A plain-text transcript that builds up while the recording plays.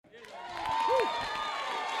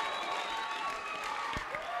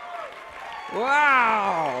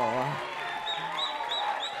Wow.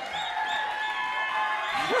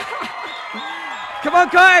 Come on,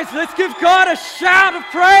 guys, let's give God a shout of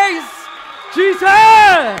praise. Jesus.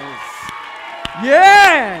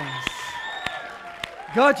 Yes.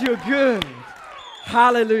 God, you're good.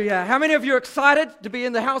 Hallelujah. How many of you are excited to be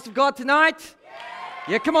in the house of God tonight?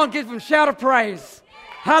 Yeah, come on, give him a shout of praise.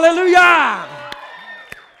 Hallelujah.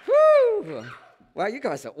 Woo. Wow, you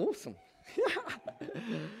guys are awesome.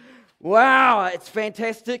 Wow, it's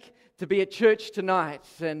fantastic to be at church tonight.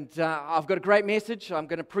 And I've got a great message. I'm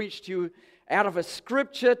going to preach to you out of a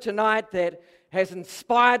scripture tonight that has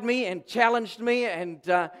inspired me and challenged me. And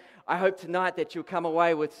I hope tonight that you'll come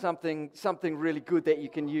away with something really good that you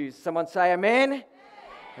can use. Someone say amen?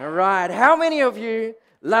 All right. How many of you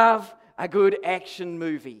love a good action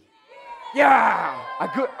movie? Yeah,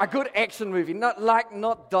 a good action movie. Not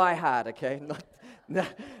Die Hard, okay?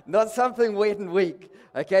 Not something wet and weak,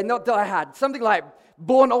 okay? Not Die Hard. Something like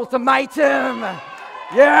Bourne Ultimatum.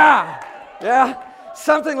 Yeah.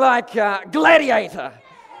 Something like Gladiator.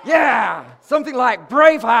 Yeah. Something like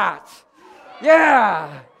Braveheart.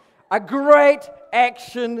 Yeah. A great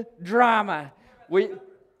action drama.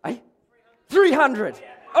 300.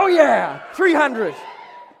 Oh yeah, 300.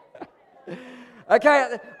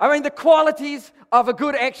 Okay, I mean the qualities of a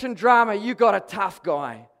good action drama, you got a tough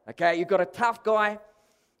guy. Okay, you got a tough guy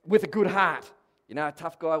with a good heart. You know, a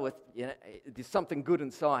tough guy with, there's something good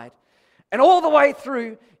inside. And all the way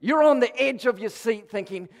through, you're on the edge of your seat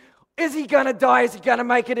thinking, is he going to die? Is he going to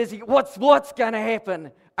make it? What's going to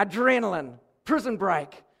happen? Adrenaline, Prison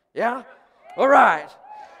Break. Yeah? All right.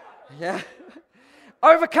 Yeah.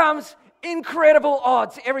 Overcomes incredible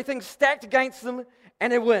odds. Everything's stacked against them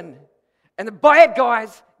and they win. And the bad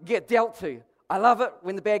guys get dealt to. I love it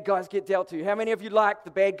when the bad guys get dealt to. How many of you like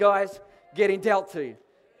the bad guys getting dealt to?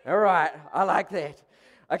 All right, I like that.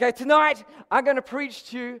 Okay, tonight I'm going to preach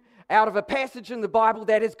to you out of a passage in the Bible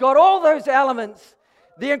that has got all those elements.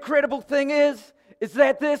 The incredible thing is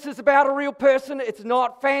that this is about a real person. It's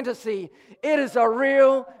not fantasy. It is a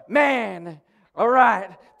real man. All right,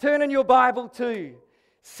 turn in your Bible to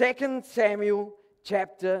 2 Samuel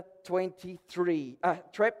chapter 23.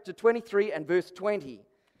 Chapter 23 and verse 20.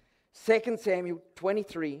 2 Samuel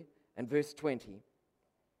 23 and verse 20.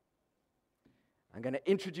 I'm going to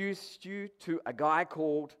introduce you to a guy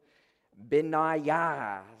called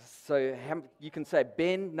Benaiah. So you can say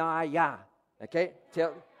Benaiah. Okay?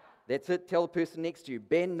 That's it. Tell the person next to you.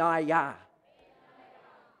 Benaiah.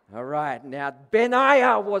 All right. Now,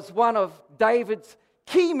 Benaiah was one of David's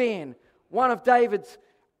key men. One of David's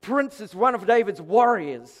princes. One of David's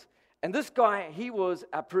warriors. And this guy, he was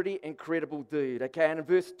a pretty incredible dude. Okay? And in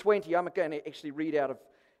verse 20, I'm going to actually read out of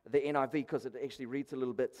the NIV because it actually reads a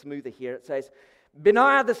little bit smoother here. It says,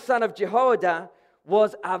 Benaiah the son of Jehoiada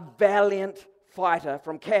was a valiant fighter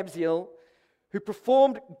from Kabzeel who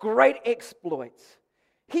performed great exploits.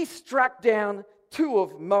 He struck down 2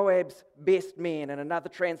 of Moab's best men. In another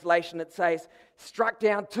translation it says, struck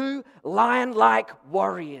down 2 lion-like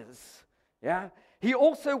warriors. Yeah. He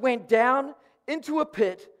also went down into a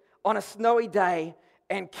pit on a snowy day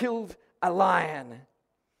and killed a lion.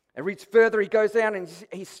 It reads further, he goes down and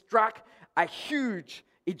he struck a huge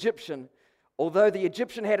Egyptian. Although the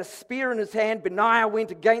Egyptian had a spear in his hand, Benaiah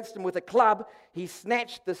went against him with a club. He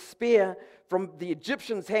snatched the spear from the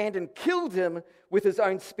Egyptian's hand and killed him with his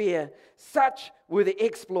own spear. Such were the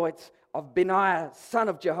exploits of Benaiah, son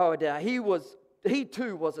of Jehoiada. He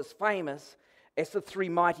too was as famous as the 3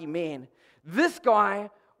 mighty men. This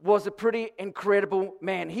guy was a pretty incredible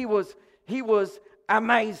man. He was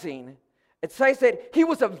amazing. It says that he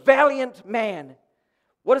was a valiant man.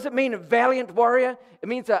 What does it mean, a valiant warrior? It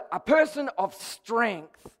means a person of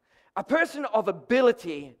strength, a person of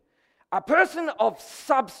ability, a person of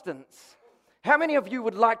substance. How many of you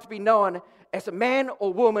would like to be known as a man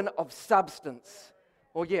or woman of substance?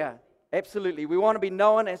 Well, yeah, absolutely. We want to be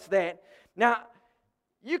known as that. Now,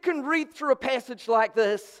 you can read through a passage like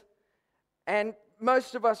this, and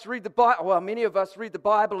most of us read the Bible, well, many of us read the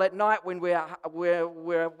Bible at night when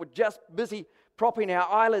we're just busy propping our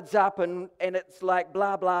eyelids up and it's like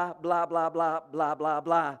blah, blah, blah, blah, blah, blah, blah,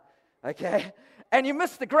 blah, okay? And you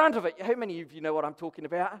miss the grunt of it. How many of you know what I'm talking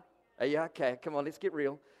about? Are you okay? Come on, let's get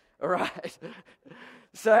real. All right.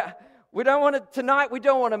 So tonight we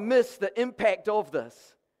don't want to miss the impact of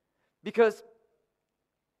this because,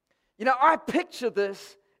 I picture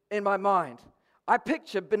this in my mind. I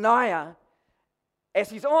picture Benaiah as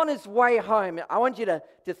he's on his way home. I want you to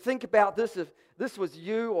think about this if this was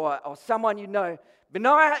you or someone you know.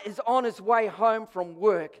 Benaiah is on his way home from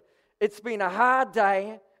work. It's been a hard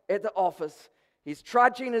day at the office. He's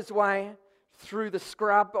trudging his way through the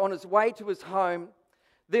scrub on his way to his home.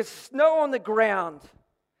 There's snow on the ground,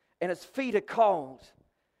 and his feet are cold.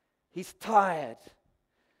 He's tired,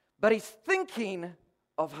 but he's thinking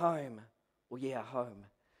of home. Well, yeah, home.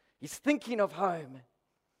 He's thinking of home.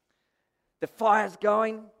 The fire's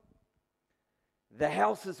going, the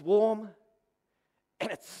house is warm,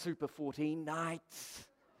 and it's Super 14 nights.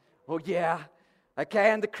 Oh, yeah.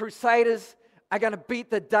 Okay, and the Crusaders are going to beat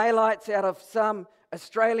the daylights out of some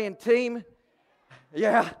Australian team.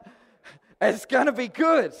 Yeah, it's going to be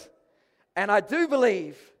good. And I do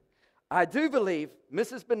believe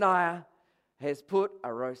Mrs. Benaiah has put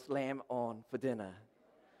a roast lamb on for dinner.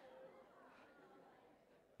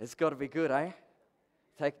 It's got to be good, eh?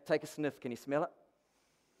 Take a sniff. Can you smell it?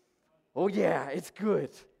 Oh, yeah, it's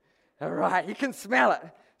good. All right, you can smell it.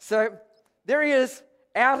 So there he is,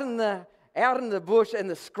 out in the bush in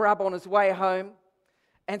the scrub on his way home.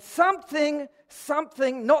 And something,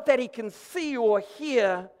 not that he can see or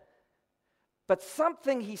hear, but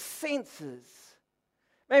something he senses.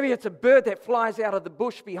 Maybe it's a bird that flies out of the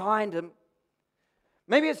bush behind him.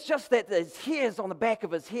 Maybe it's just that his hairs on the back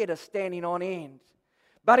of his head are standing on end.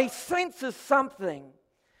 But he senses something.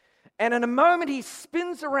 And in a moment he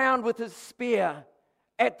spins around with his spear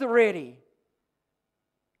at the ready,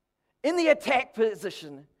 in the attack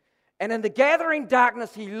position. And in the gathering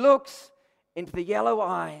darkness he looks into the yellow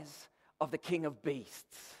eyes of the King of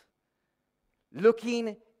Beasts.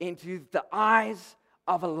 Looking into the eyes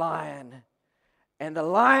of a lion. And the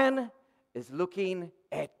lion is looking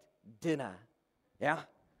at dinner. Yeah?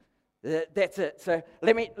 That's it. So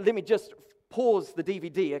let me just pause the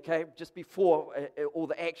DVD, okay, just before all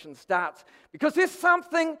the action starts. Because there's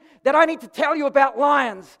something that I need to tell you about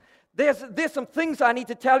lions. There's some things I need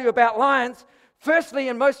to tell you about lions. Firstly,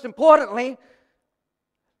 and most importantly,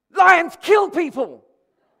 lions kill people.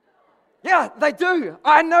 Yeah, they do.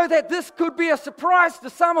 I know that this could be a surprise to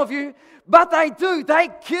some of you, but they do. They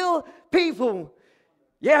kill people.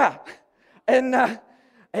 Yeah.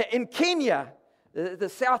 In Kenya, the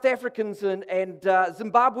South Africans and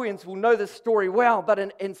Zimbabweans will know this story well, but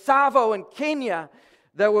in Tsavo in Kenya,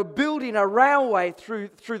 they were building a railway through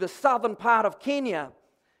the southern part of Kenya.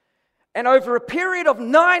 And over a period of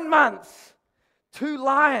 9 months, 2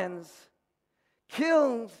 lions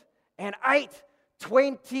killed and ate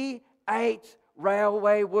 28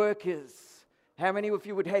 railway workers. How many of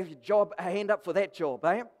you would have a hand up for that job,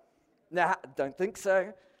 eh? Nah, don't think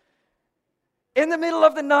so. In the middle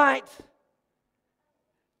of the night,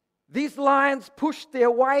 these lions pushed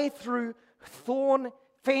their way through thorn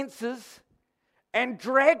fences and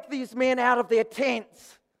dragged these men out of their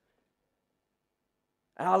tents.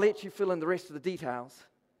 And I'll let you fill in the rest of the details.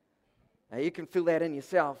 Now, you can fill that in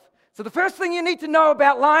yourself. So the first thing you need to know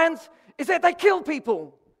about lions is that they kill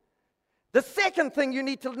people. The second thing you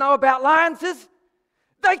need to know about lions is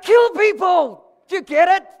they kill people. Do you get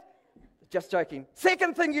it? Just joking.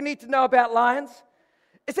 Second thing you need to know about lions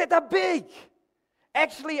is that they're big.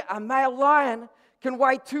 Actually, a male lion can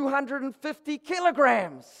weigh 250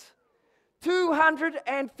 kilograms.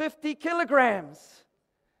 250 kilograms.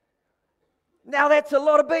 Now that's a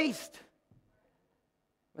lot of beast.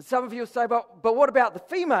 And some of you will say, but what about the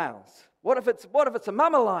females? What if it's a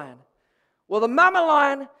mama lion? Well, the mama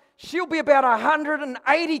lion, she'll be about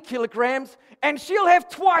 180 kilograms, and she'll have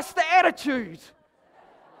twice the attitude.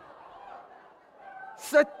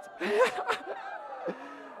 So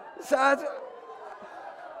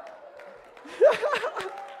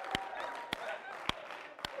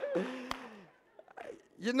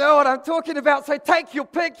you know what I'm talking about. So take your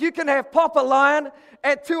pick. You can have Papa Lion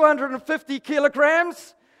at 250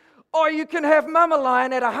 kilograms, or you can have Mama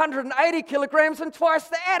Lion at 180 kilograms and twice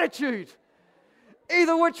the attitude.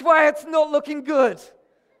 Either which way, it's not looking good.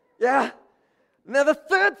 Yeah? Now the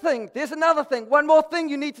third thing, there's another thing. One more thing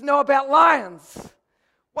you need to know about lions.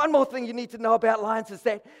 One more thing you need to know about lions is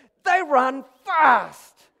that they run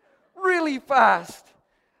fast. Really fast.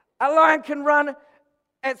 A lion can run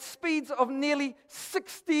at speeds of nearly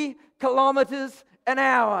 60 kilometers an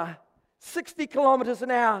hour. 60 kilometers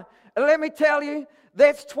an hour. And let me tell you,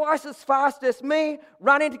 that's twice as fast as me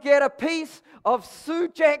running to get a piece of Sue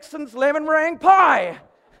Jackson's lemon meringue pie.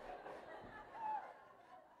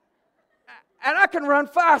 And I can run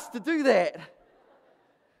fast to do that.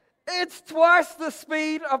 It's twice the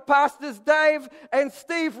speed of Pastors Dave and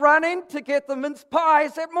Steve running to get the mince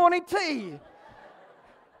pies at morning tea.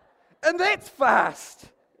 And that's fast.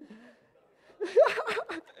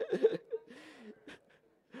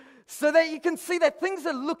 So that you can see that things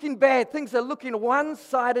are looking bad. Things are looking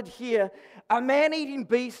one-sided here. A man-eating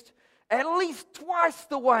beast at least twice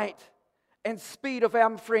the weight and speed of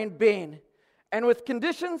our friend Ben. And with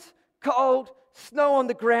conditions cold, snow on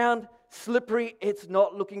the ground, slippery. It's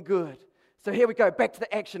not looking good. So here we go, back to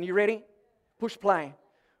the action. You ready? Push play.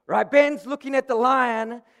 Right, Ben's looking at the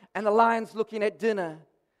lion, and the lion's looking at dinner.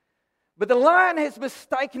 But the lion has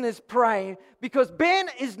mistaken his prey because Ben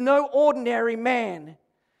is no ordinary man.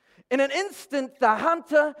 In an instant, the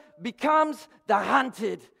hunter becomes the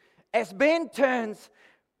hunted. As Ben turns,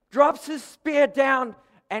 drops his spear down,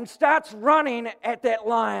 and starts running at that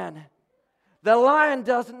lion. The lion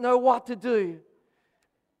doesn't know what to do.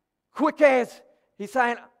 Quick as he's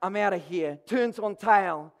saying, I'm out of here, turns on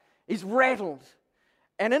tail. He's rattled.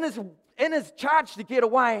 And in his charge to get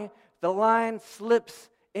away, the lion slips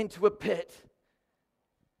into a pit.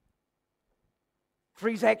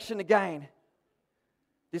 Freeze action again.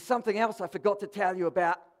 There's something else I forgot to tell you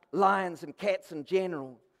about lions and cats in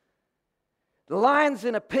general. The lion's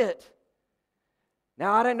in a pit.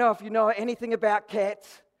 Now, I don't know if you know anything about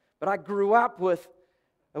cats, but I grew up with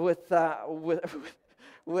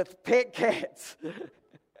pet cats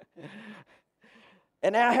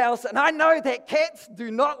in our house, and I know that cats do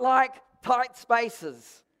not like tight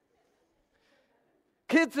spaces.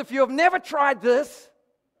 Kids, if you have never tried this,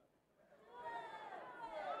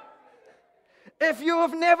 if you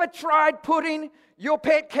have never tried putting your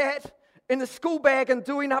pet cat in the school bag and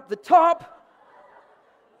doing up the top,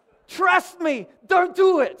 trust me, don't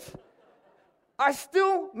do it. I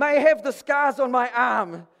still may have the scars on my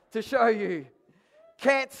arm to show you.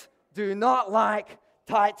 Cats do not like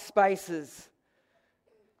tight spaces.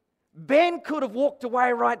 Ben could have walked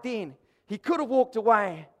away right then. He could have walked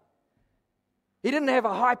away. He didn't have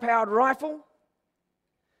a high-powered rifle.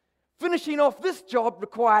 Finishing off this job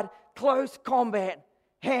required close combat,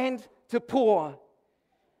 hand to paw.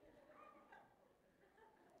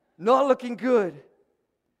 Not looking good.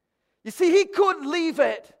 You see, he could leave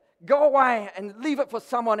it, go away and leave it for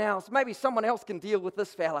someone else. Maybe someone else can deal with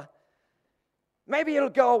this fella. Maybe it'll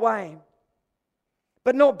go away.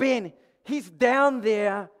 But not Ben. He's down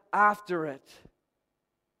there after it.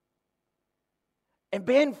 And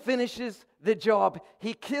Ben finishes the job.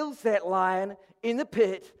 He kills that lion in the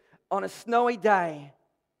pit on a snowy day.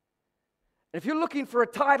 And if you're looking for a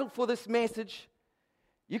title for this message,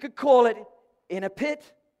 you could call it In a Pit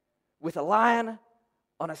with a Lion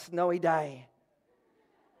on a Snowy Day.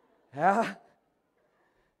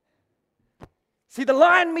 See, the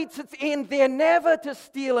lion meets its end there, never to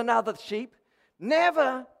steal another sheep,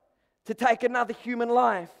 never to take another human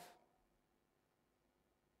life.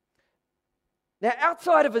 Now,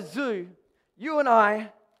 outside of a zoo, you and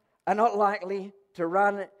I are not likely to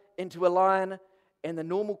run into a lion in the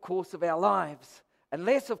normal course of our lives.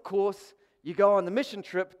 Unless, of course, you go on the mission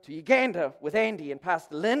trip to Uganda with Andy and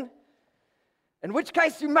Pastor Lynn, in which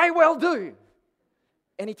case you may well do.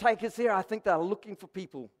 Any takers here? I think they're looking for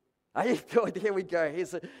people. Here we go.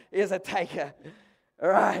 Here's a taker. All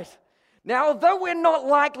right. Now, although we're not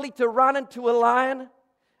likely to run into a lion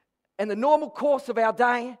in the normal course of our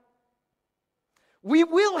day, we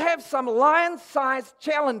will have some lion-sized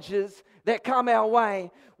challenges that come our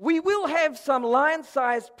way. We will have some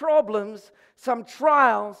lion-sized problems, some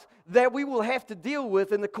trials that we will have to deal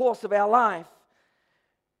with in the course of our life.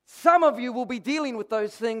 Some of you will be dealing with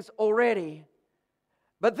those things already.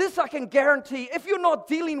 But this I can guarantee, if you're not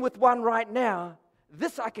dealing with one right now,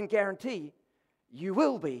 this I can guarantee, you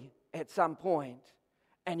will be at some point,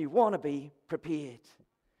 and you want to be prepared.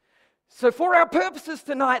 So for our purposes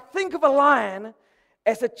tonight, think of a lion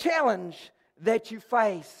as a challenge that you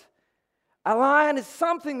face. A lion is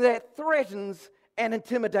something that threatens and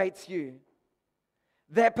intimidates you,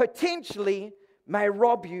 that potentially may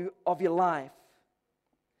rob you of your life.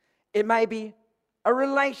 It may be a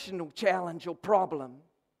relational challenge or problem.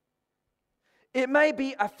 It may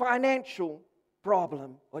be a financial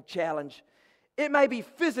problem or challenge. It may be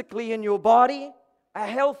physically in your body, a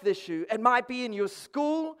health issue. It might be in your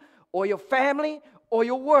school or your family or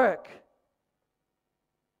your work.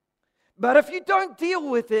 But if you don't deal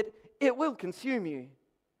with it, it will consume you.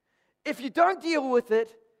 If you don't deal with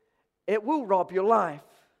it, it will rob your life.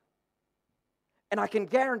 And I can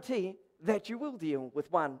guarantee that you will deal with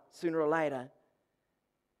one sooner or later.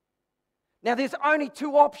 Now, there's only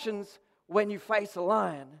two options when you face a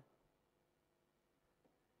lion.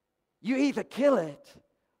 You either kill it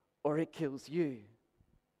or it kills you.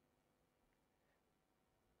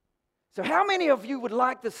 So how many of you would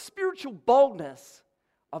like the spiritual boldness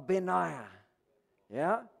of Benaiah?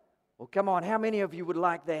 Yeah? Well, come on, how many of you would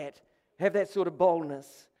like that? Have that sort of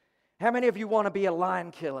boldness? How many of you want to be a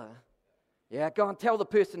lion killer? Yeah, go on, tell the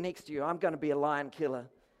person next to you, I'm going to be a lion killer.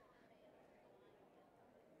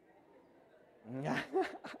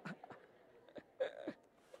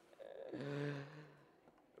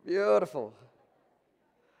 Beautiful.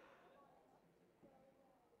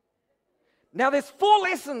 Now there's four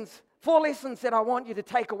lessons that I want you to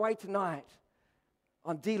take away tonight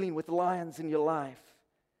on dealing with lions in your life.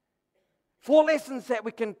 4 lessons that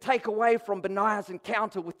we can take away from Benaiah's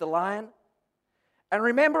encounter with the lion. And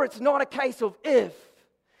remember, it's not a case of if,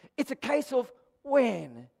 it's a case of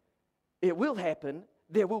when. It will happen.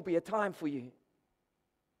 There will be a time for you.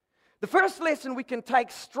 The first lesson we can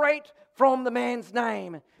take straight from the man's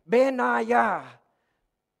name, Benaiah.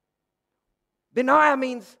 Benaiah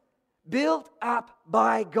means built up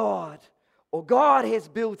by God, or God has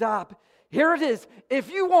built up. Here it is.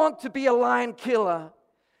 If you want to be a lion killer,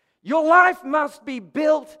 your life must be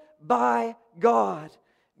built by God.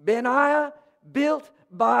 Benaiah, built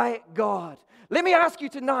by God. Let me ask you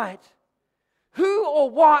tonight, who or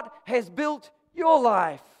what has built your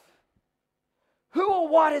life? Who or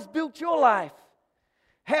what has built your life?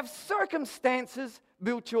 Have circumstances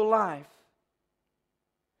built your life?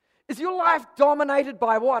 Is your life dominated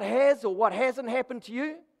by what has or what hasn't happened to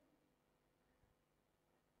you?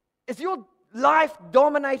 Is your life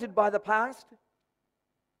dominated by the past?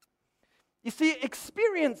 You see,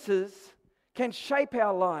 experiences can shape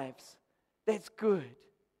our lives. That's good.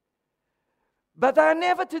 But they are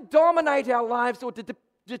never to dominate our lives or to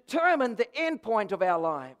determine the end point of our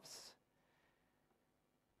lives.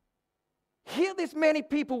 Here there's many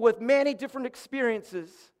people with many different experiences.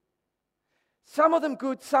 Some of them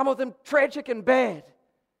good, some of them tragic and bad.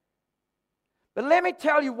 But let me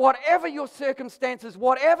tell you, whatever your circumstances,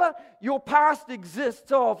 whatever your past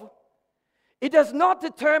exists of, it does not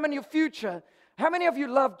determine your future. How many of you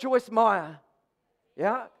love Joyce Meyer?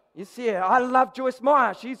 Yeah, you see her. I love Joyce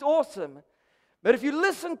Meyer. She's awesome. But if you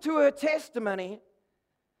listen to her testimony,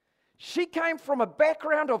 she came from a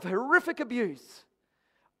background of horrific abuse,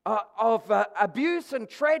 abuse and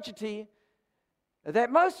tragedy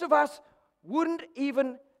that most of us wouldn't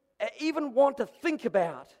even want to think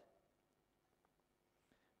about.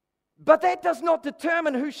 But that does not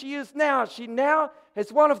determine who she is now. She now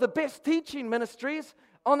has one of the best teaching ministries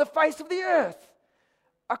on the face of the earth.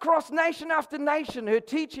 Across nation after nation, her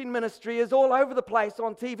teaching ministry is all over the place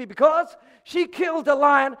on TV because she killed a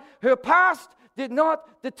lion. Her past did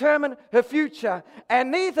not determine her future, and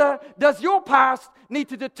neither does your past need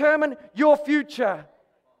to determine your future.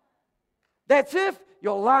 That's if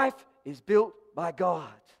your life is built by God.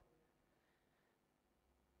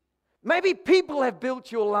 Maybe people have built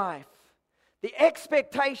your life. The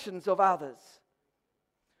expectations of others.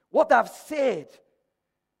 What they've said.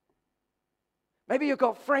 Maybe you've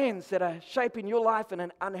got friends that are shaping your life in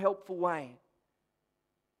an unhelpful way.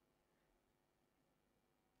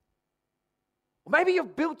 Or maybe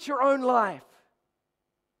you've built your own life.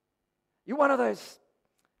 You're one of those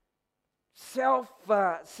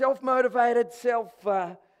self-motivated,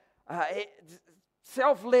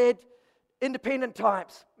 self-led, independent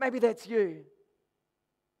types. Maybe that's you.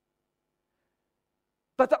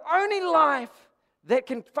 But the only life that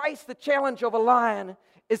can face the challenge of a lion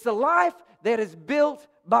is the life that is built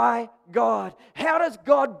by God. How does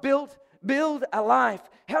God build a life?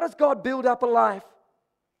 How does God build up a life?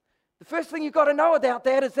 The first thing you've got to know about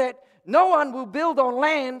that is that no one will build on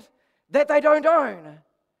land that they don't own.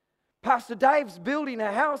 Pastor Dave's building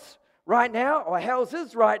a house right now, or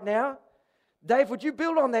houses right now. Dave, would you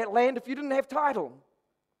build on that land if you didn't have title?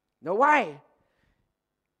 No way.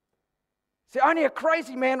 See, only a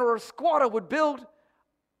crazy man or a squatter would build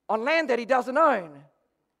on land that he doesn't own.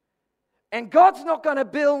 And God's not going to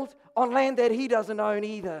build on land that He doesn't own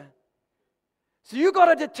either. So you've got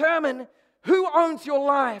to determine who owns your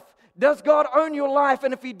life. Does God own your life?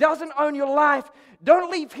 And if He doesn't own your life, don't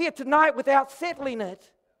leave here tonight without settling it.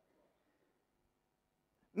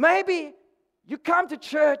 Maybe you come to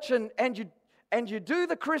church and you do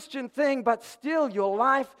the Christian thing, but still your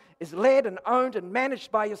life is led and owned and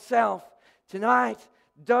managed by yourself. Tonight,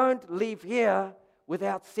 don't leave here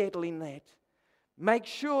without settling that. Make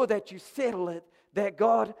sure that you settle it, that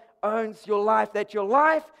God owns your life, that your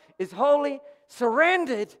life is wholly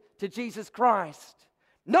surrendered to Jesus Christ.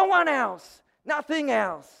 No one else, nothing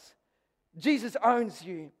else. Jesus owns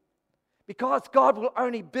you because God will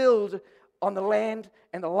only build on the land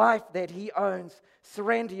and the life that He owns.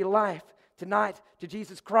 Surrender your life tonight to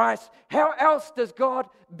Jesus Christ. How else does God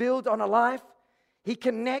build on a life? He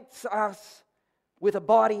connects us with a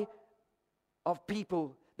body of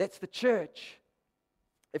people. That's the church.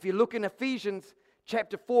 If you look in Ephesians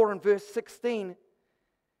chapter 4 and verse 16,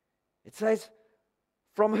 it says,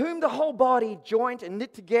 "From whom the whole body, joined and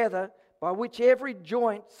knit together, by which every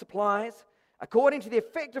joint supplies, according to the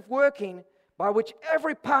effective working, by which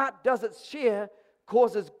every part does its share,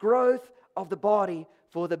 causes growth of the body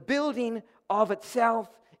for the building of itself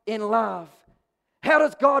in love. How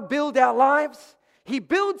does God build our lives? He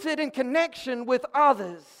builds it in connection with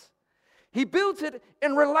others. He builds it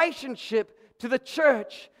in relationship to the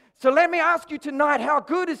church. So let me ask you tonight, how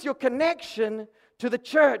good is your connection to the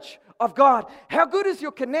church of God? How good is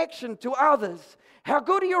your connection to others? How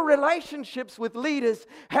good are your relationships with leaders?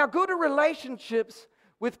 How good are relationships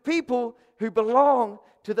with people who belong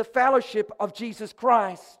to the fellowship of Jesus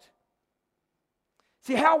Christ?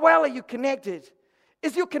 See, how well are you connected?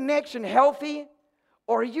 Is your connection healthy,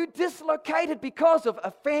 or are you dislocated because of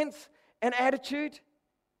offense and attitude?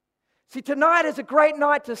 See, tonight is a great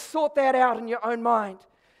night to sort that out in your own mind.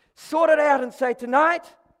 Sort it out and say, tonight,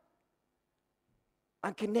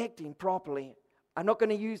 I'm connecting properly. I'm not going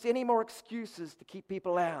to use any more excuses to keep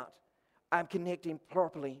people out. I'm connecting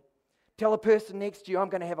properly. Tell the person next to you, I'm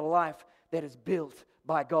going to have a life that is built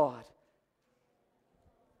by God.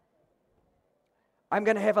 I'm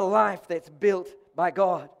going to have a life that's built by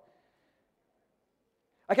God.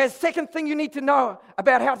 Okay, the second thing you need to know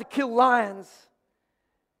about how to kill lions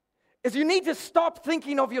is you need to stop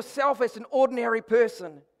thinking of yourself as an ordinary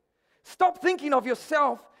person. Stop thinking of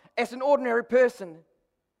yourself as an ordinary person.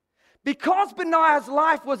 Because Benaiah's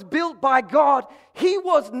life was built by God, he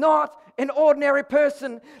was not an ordinary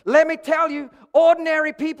person. Let me tell you,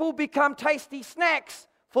 ordinary people become tasty snacks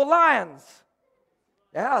for lions.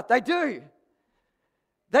 Yeah, they do.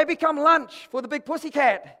 They become lunch for the big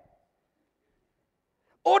pussycat.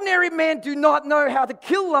 Ordinary men do not know how to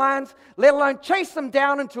kill lions, let alone chase them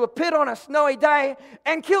down into a pit on a snowy day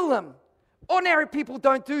and kill them. Ordinary people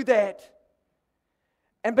don't do that.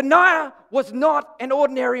 And Benaiah was not an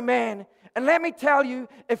ordinary man. And let me tell you,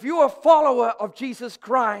 if you're a follower of Jesus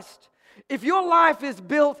Christ, if your life is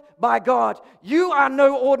built by God, you are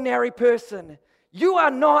no ordinary person. You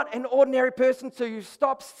are not an ordinary person, so you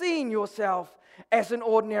stop seeing yourself as an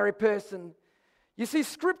ordinary person. You see,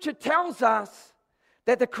 Scripture tells us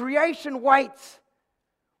that the creation waits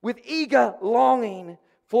with eager longing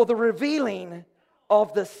for the revealing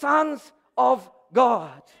of the sons of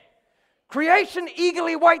God. Creation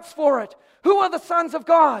eagerly waits for it. Who are the sons of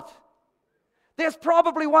God? There's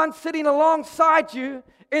probably one sitting alongside you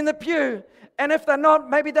in the pew, and if they're not,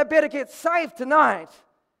 maybe they better get saved tonight.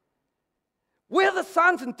 We're the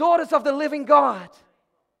sons and daughters of the living God.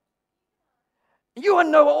 You are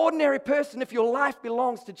no ordinary person if your life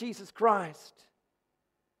belongs to Jesus Christ.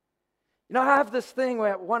 You know, I have this thing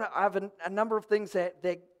where I have a number of things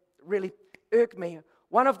that really irk me.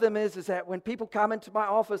 One of them is that when people come into my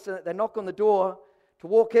office and they knock on the door to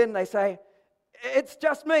walk in, they say, "It's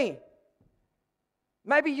just me."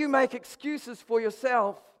 Maybe you make excuses for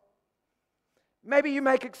yourself. Maybe you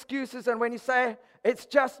make excuses, and when you say, "It's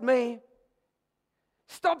just me,"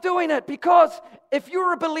 stop doing it, because if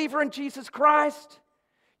you're a believer in Jesus Christ,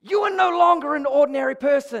 you are no longer an ordinary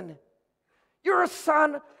person. You're a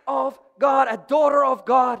son of God, a daughter of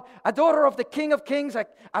God, a daughter of the King of Kings,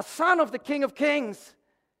 a son of the King of Kings.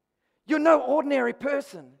 You're no ordinary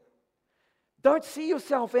person. Don't see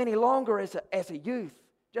yourself any longer as a youth,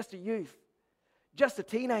 just a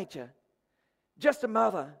teenager, just a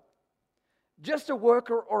mother, just a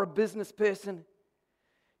worker or a business person.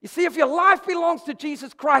 You see, if your life belongs to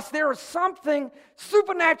Jesus Christ, there is something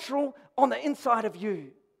supernatural on the inside of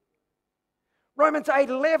you. Romans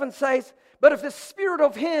 8:11 says, "But if the Spirit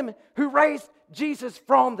of Him who raised Jesus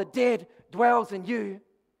from the dead dwells in you,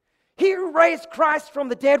 He who raised Christ from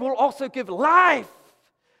the dead will also give life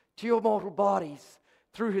to your mortal bodies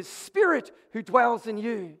through His Spirit who dwells in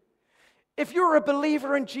you." If you're a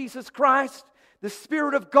believer in Jesus Christ, the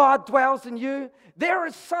Spirit of God dwells in you. There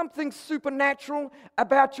is something supernatural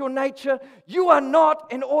about your nature. You are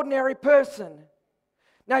not an ordinary person.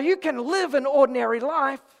 Now, you can live an ordinary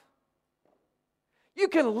life. You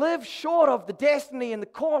can live short of the destiny and the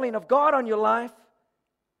calling of God on your life.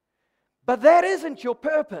 But that isn't your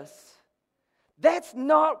purpose. That's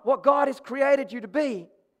not what God has created you to be.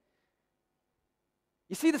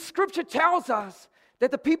 You see, the Scripture tells us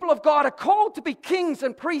that the people of God are called to be kings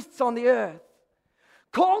and priests on the earth,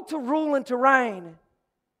 called to rule and to reign.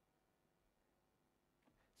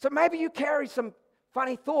 So maybe you carry some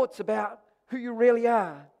funny thoughts about who you really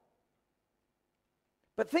are.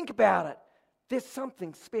 But think about it. There's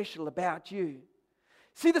something special about you.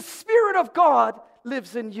 See, the Spirit of God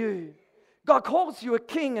lives in you. God calls you a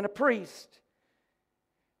king and a priest.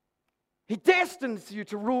 He destines you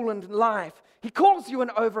to rule in life. He calls you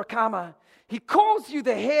an overcomer. He calls you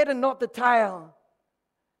the head and not the tail.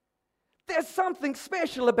 There's something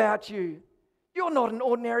special about you. You're not an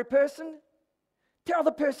ordinary person. Tell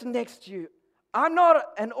the person next to you, "I'm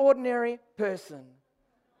not an ordinary person."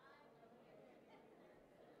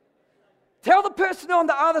 Tell the person on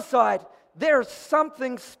the other side, there's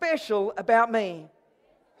something special about me.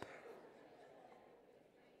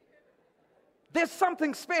 There's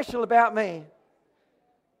something special about me.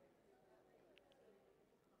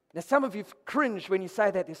 Now, some of you cringe when you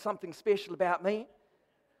say that there's something special about me.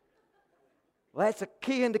 Well, that's a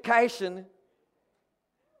key indication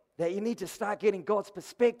that you need to start getting God's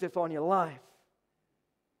perspective on your life.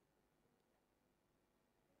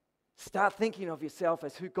 Start thinking of yourself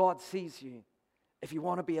as who God sees you if you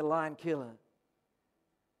want to be a lion killer.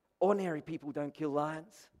 Ordinary people don't kill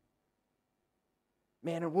lions.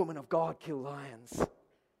 Men and women of God kill lions.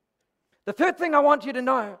 The third thing I want you to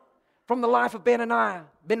know from the life of Benaiah,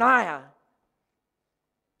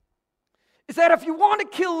 is that if you want to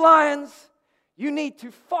kill lions, you need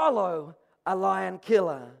to follow a lion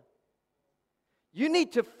killer. You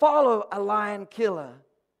need to follow a lion killer.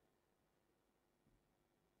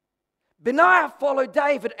 Benaiah followed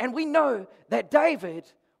David, and we know that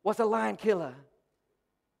David was a lion killer.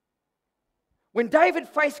 When David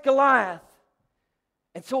faced Goliath,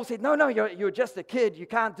 and Saul said, no, you're just a kid, you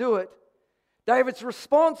can't do it. David's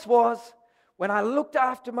response was, when I looked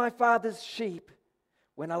after my father's sheep,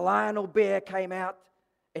 when a lion or bear came out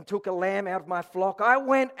and took a lamb out of my flock, I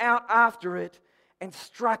went out after it and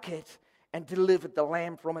struck it and delivered the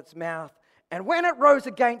lamb from its mouth. And when it rose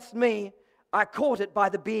against me, I caught it by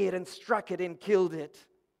the beard and struck it and killed it.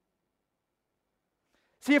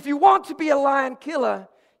 See, if you want to be a lion killer,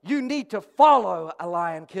 you need to follow a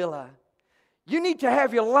lion killer. You need to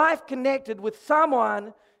have your life connected with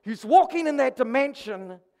someone who's walking in that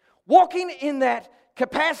dimension, walking in that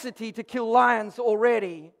capacity to kill lions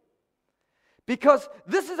already. Because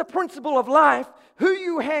this is a principle of life. Who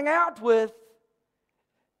you hang out with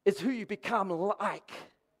is who you become like.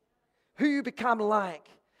 Who you become like.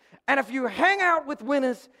 And if you hang out with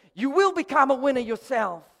winners, you will become a winner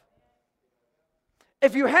yourself.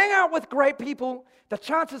 If you hang out with great people, the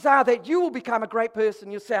chances are that you will become a great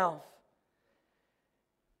person yourself.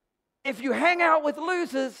 If you hang out with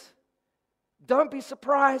losers, don't be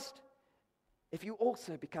surprised if you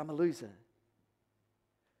also become a loser.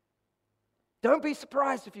 Don't be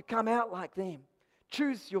surprised if you come out like them.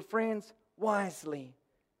 Choose your friends wisely.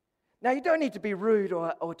 Now, you don't need to be rude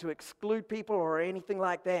or to exclude people or anything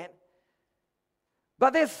like that.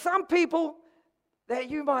 But there's some people that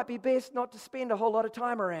you might be best not to spend a whole lot of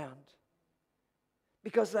time around,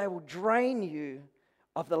 because they will drain you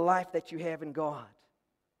of the life that you have in God.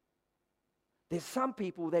 There's some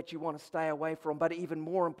people that you want to stay away from, but even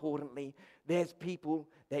more importantly, there's people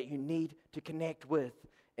that you need to connect with.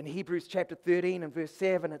 In Hebrews chapter 13 and verse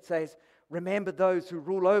 7, it says, remember those who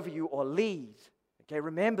rule over you or lead. Okay,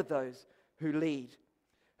 remember those who lead,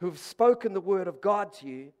 who have spoken the word of God to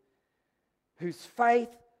you, whose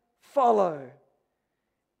faith follow.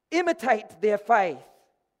 Imitate their faith,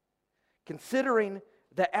 considering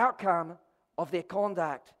the outcome of their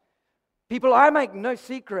conduct. People, I make no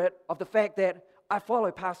secret of the fact that I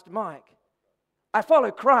follow Pastor Mike. I follow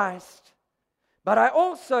Christ. But I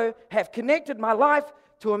also have connected my life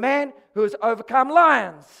to a man who has overcome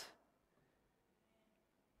lions.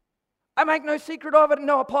 I make no secret of it and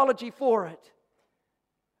no apology for it.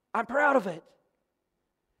 I'm proud of it.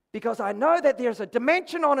 Because I know that there's a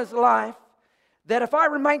dimension on his life that if I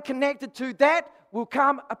remain connected to, that will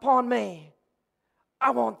come upon me.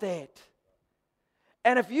 I want that.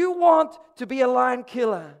 And if you want to be a lion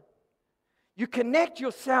killer, you connect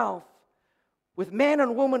yourself with men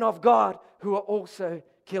and women of God who are also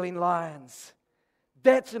killing lions.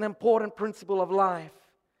 That's an important principle of life.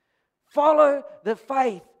 Follow the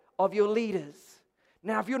faith of your leaders.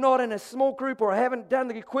 Now, if you're not in a small group or haven't done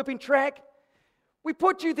the equipping track, we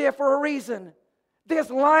put you there for a reason. There's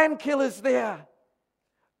lion killers there.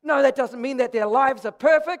 No, that doesn't mean that their lives are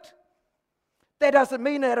perfect. That doesn't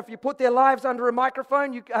mean that if you put their lives under a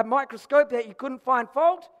microscope that you couldn't find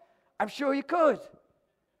fault. I'm sure you could.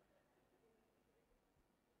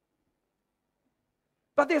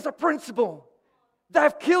 But there's a principle.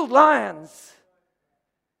 They've killed lions.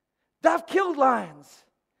 They've killed lions.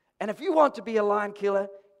 And if you want to be a lion killer,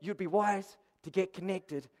 you'd be wise to get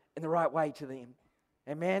connected in the right way to them.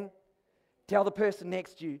 Amen? Tell the person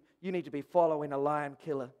next to you, you need to be following a lion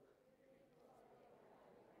killer.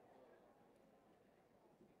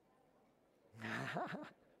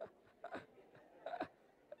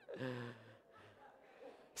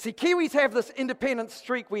 See, Kiwis have this independent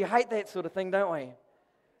streak. We hate that sort of thing, don't we?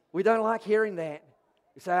 We don't like hearing that.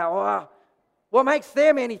 We say, oh, what makes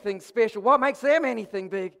them anything special? What makes them anything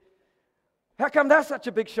big? How come they're such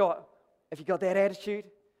a big shot? If you got that attitude,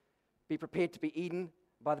 be prepared to be eaten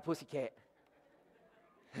by the pussycat.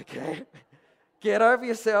 Okay? Get over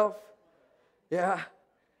yourself. Yeah.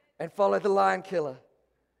 And follow the lion killer.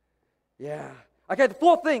 Yeah. Okay, the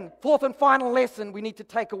fourth and final lesson we need to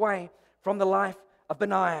take away from the life of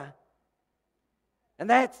Benaiah. And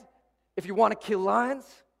that's, if you want to kill lions,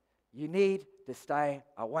 you need to stay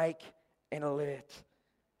awake and alert.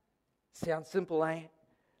 Sounds simple, eh?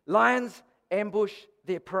 Lions ambush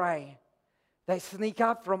their prey. They sneak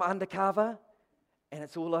up from undercover, and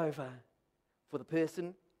it's all over for the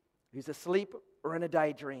person who's asleep or in a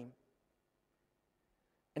daydream.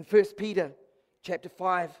 In 1 Peter chapter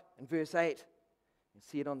 5 and verse 8, you'll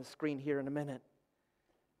see it on the screen here in a minute.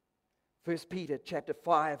 1 Peter chapter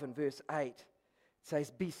 5 and verse 8, it says,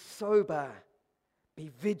 "Be sober, be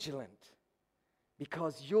vigilant,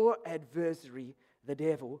 because your adversary, the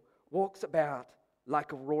devil, walks about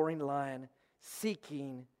like a roaring lion,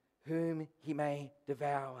 seeking whom he may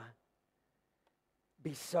devour."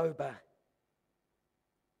 Be sober.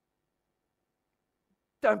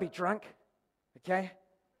 Don't be drunk, okay?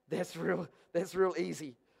 That's real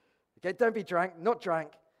easy. Okay, don't be drunk, not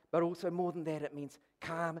drunk, but also more than that, it means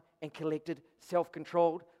calm and collected,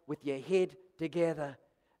 self-controlled, with your head together.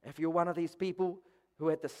 If you're one of these people who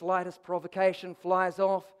at the slightest provocation flies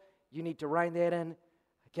off, you need to rein that in,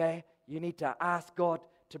 okay? You need to ask God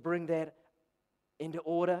to bring that into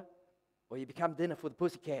order, or you become dinner for the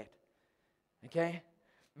pussycat, okay?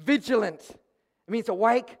 Vigilant. It means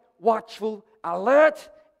awake, watchful, alert,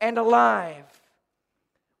 and alive.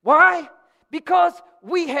 Why? Because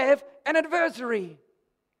we have an adversary.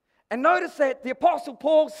 And notice that the Apostle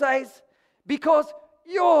Paul says, because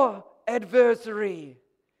your adversary.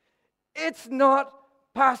 It's not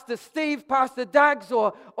Pastor Steve, Pastor Doug's,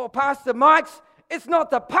 or Pastor Mike's. It's not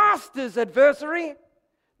the pastor's adversary.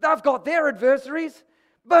 They've got their adversaries,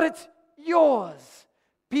 but it's yours.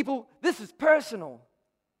 People, this is personal.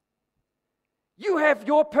 You have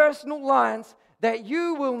your personal lions that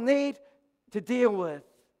you will need to deal with.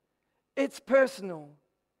 It's personal.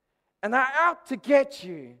 And they're out to get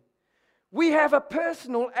you. We have a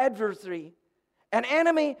personal adversary, an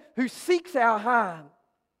enemy who seeks our harm.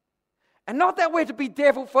 And not that we're to be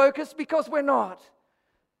devil-focused, because we're not.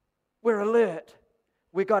 We're alert.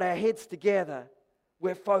 We've got our heads together.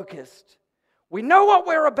 We're focused. We know what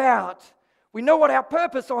we're about. We know what our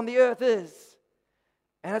purpose on the earth is.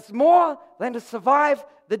 And it's more than to survive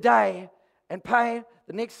the day and pay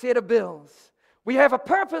the next set of bills. We have a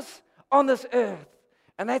purpose on this earth,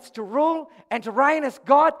 and that's to rule and to reign as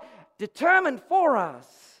God determined for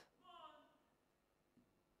us.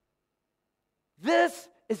 This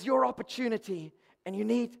is your opportunity, and you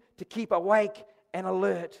need to keep awake and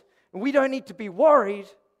alert. And we don't need to be worried.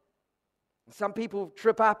 Some people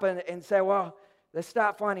trip up and say, well, they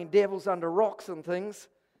start finding devils under rocks and things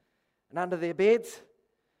and under their beds.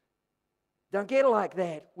 Don't get it like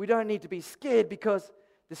that. We don't need to be scared, because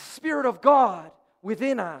the Spirit of God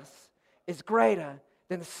within us is greater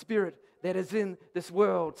than the spirit that is in this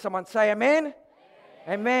world. Someone say amen?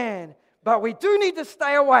 Amen. But we do need to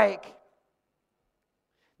stay awake.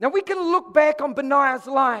 Now we can look back on Benaiah's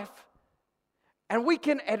life, and we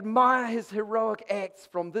can admire his heroic acts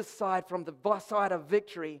from this side, from the side of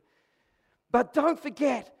victory. But don't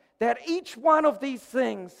forget that each one of these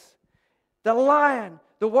things, the lion,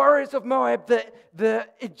 the warriors of Moab, the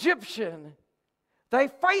Egyptian, they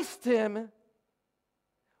faced him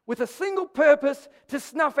with a single purpose: to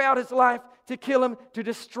snuff out his life, to kill him, to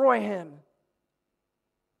destroy him.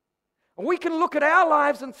 And we can look at our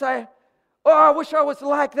lives and say, oh, I wish I was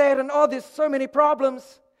like that, and oh, there's so many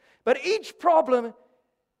problems. But each problem,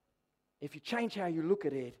 if you change how you look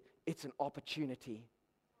at it, it's an opportunity.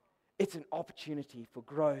 It's an opportunity for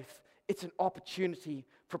growth. It's an opportunity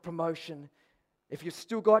for promotion. If you've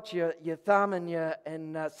still got your thumb in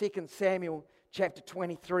 2 Samuel chapter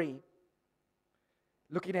 23,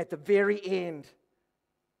 looking at the very end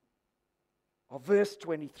of verse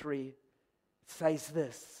 23, it says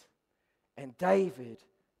this: "And David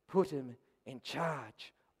put him in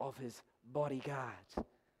charge of his bodyguard."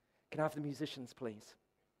 Can I have the musicians, please?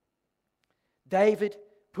 David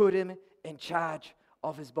put him in charge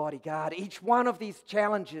of his bodyguard. Each one of these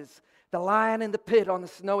challenges, the lion in the pit on the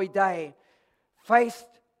snowy day, faced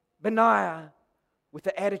Benaiah with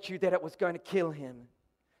the attitude that it was going to kill him.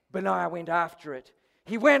 Benaiah went after it.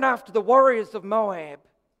 He went after the warriors of Moab.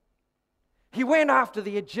 He went after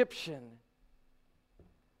the Egyptian.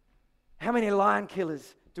 How many lion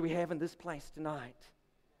killers do we have in this place tonight?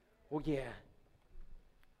 Oh yeah.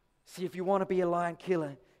 See, if you want to be a lion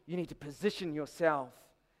killer, you need to position yourself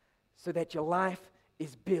so that your life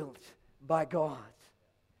is built by God.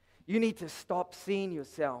 You need to stop seeing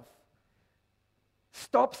yourself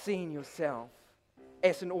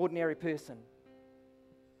as an ordinary person.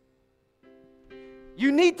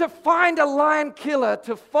 You need to find a lion killer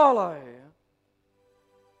to follow.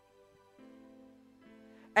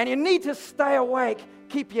 And you need to stay awake.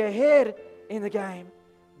 Keep your head in the game.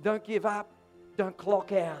 Don't give up. Don't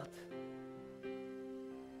clock out.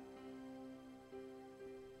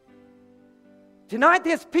 Tonight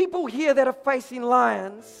there's people here that are facing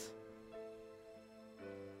lions.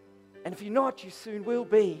 And if you're not, you soon will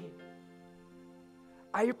be.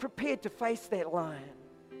 Are you prepared to face that lion?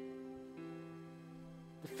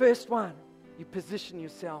 The first one, you position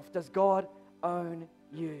yourself. Does God own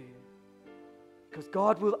you? Because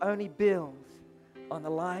God will only build on the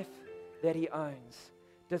life that He owns.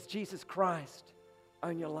 Does Jesus Christ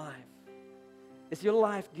own your life? Is your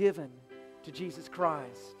life given to Jesus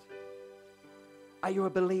Christ? Are you a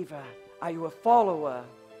believer? Are you a follower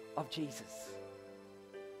of Jesus?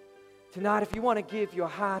 Tonight, if you want to give your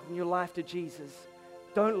heart and your life to Jesus,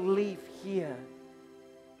 don't leave here.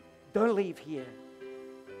 Don't leave here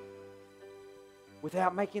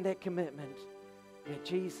without making that commitment that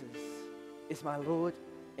Jesus is my Lord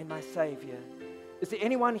and my Savior. Is there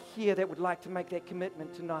anyone here that would like to make that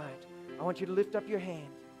commitment tonight? I want you to lift up your hand.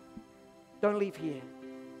 Don't leave here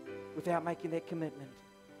without making that commitment.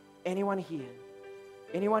 Anyone here?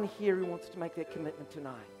 Anyone here who wants to make that commitment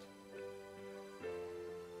tonight?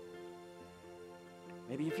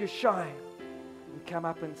 Maybe if you're shy, you can come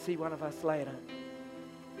up and see one of us later.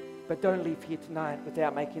 But don't leave here tonight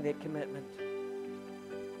without making that commitment.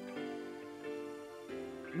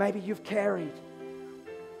 Maybe you've carried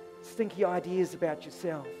stinky ideas about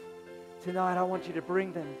yourself. Tonight I want you to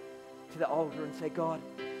bring them to the altar and say, God,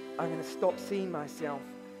 I'm going to stop seeing myself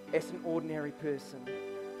as an ordinary person.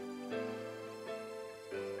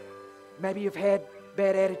 Maybe you've had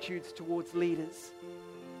bad attitudes towards leaders.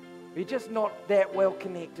 You're just not that well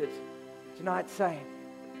connected. Tonight say,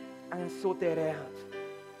 I'm going to sort that out.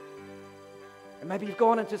 And maybe you've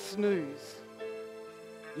gone into snooze.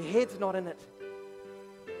 Your head's not in it.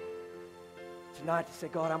 Tonight to say,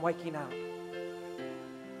 God, I'm waking up.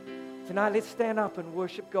 Tonight let's stand up and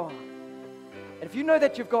worship God. And if you know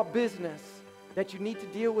that you've got business that you need to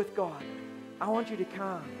deal with God, I want you to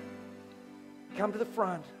come. Come to the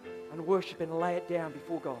front and worship and lay it down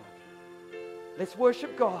before God. Let's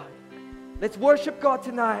worship God. Let's worship God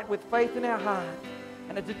tonight with faith in our heart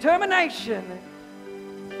and a determination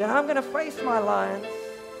that I'm going to face my lions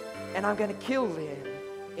and I'm going to kill them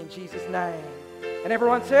in Jesus' name. And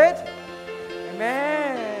everyone said,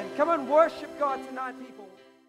 Amen. Come on, worship God tonight, people.